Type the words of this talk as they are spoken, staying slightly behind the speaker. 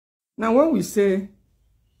Now, when we say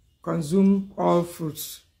consume all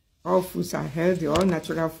foods are healthy, all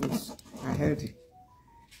natural foods are healthy.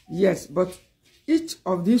 Yes, but each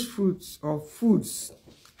of these fruits or foods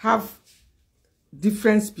have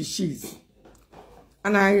different species.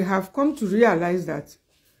 And I have come to realize that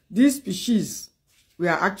these species were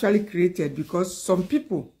actually created because some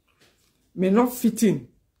people may not fit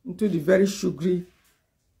into the very sugary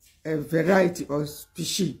variety or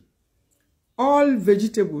species. All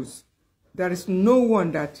vegetables, there is no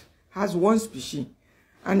one that has one species.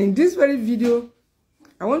 And in this very video,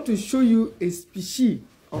 I want to show you a species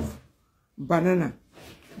of banana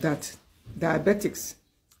that diabetics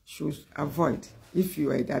should avoid if you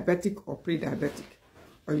are diabetic or pre-diabetic,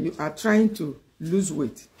 or you are trying to lose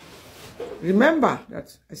weight. Remember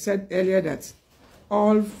that I said earlier that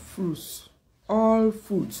all fruits, all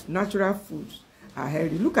foods, natural foods are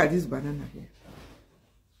healthy. Look at this banana here.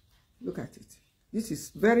 Look at it. This is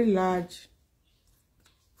very large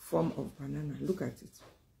form of banana. Look at it.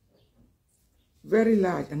 Very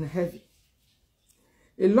large and heavy.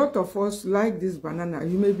 A lot of us like this banana.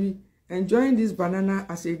 You may be enjoying this banana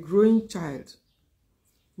as a growing child.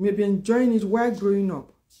 You may be enjoying it while growing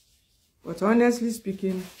up. But honestly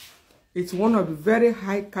speaking, it's one of the very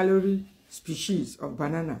high calorie species of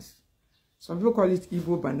bananas. Some people call it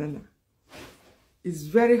Igbo banana. It's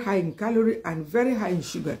very high in calorie and very high in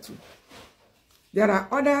sugar too. There are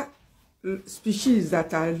other species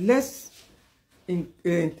that are less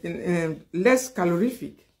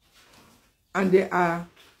calorific, and they are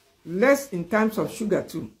less in terms of sugar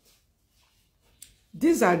too.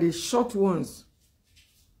 These are the short ones.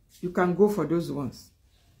 You can go for those ones.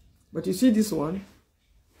 But you see this one,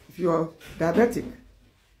 if you are diabetic,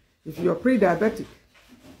 if you are pre-diabetic,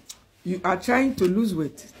 you are trying to lose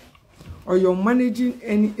weight, or you're managing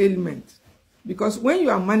any ailment. Because when you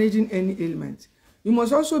are managing any ailment, you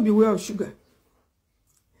must also be aware of sugar.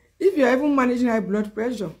 If you are even managing high blood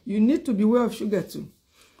pressure, you need to be aware of sugar too.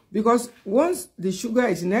 Because once the sugar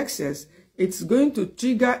is in excess, it's going to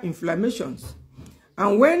trigger inflammations.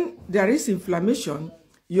 And when there is inflammation,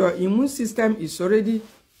 your immune system is already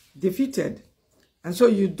defeated. And so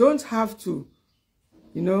you don't have to,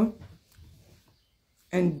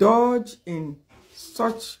 indulge in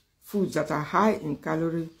such foods that are high in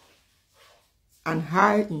calorie and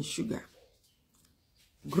high in sugar.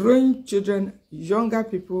 Growing children, younger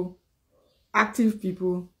people, active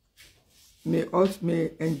people may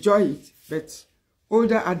enjoy it, but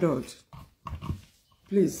older adults,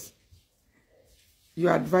 please, you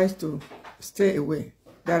are advised to stay away.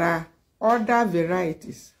 There are other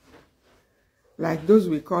varieties, like those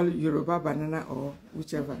we call Yoruba banana or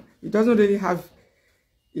whichever. It doesn't really have,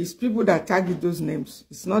 it's people that target those names.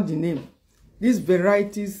 It's not the name. These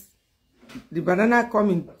varieties, the banana come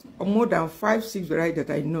in more than 5-6 varieties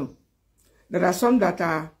that I know. There are some that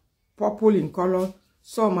are purple in color,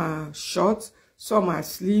 some are short, some are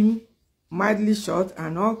slim, mildly short,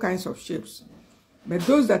 and all kinds of shapes. But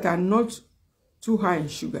those that are not too high in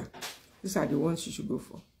sugar, these are the ones you should go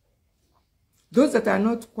for. Those that are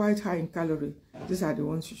not quite high in calorie, these are the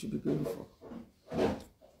ones you should be going for.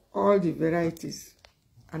 All the varieties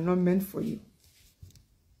are not meant for you.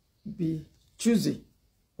 Be choosy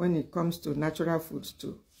when it comes to natural foods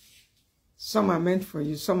too. Some are meant for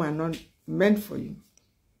you, some are not meant for you.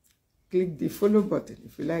 Click the follow button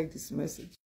if you like this message.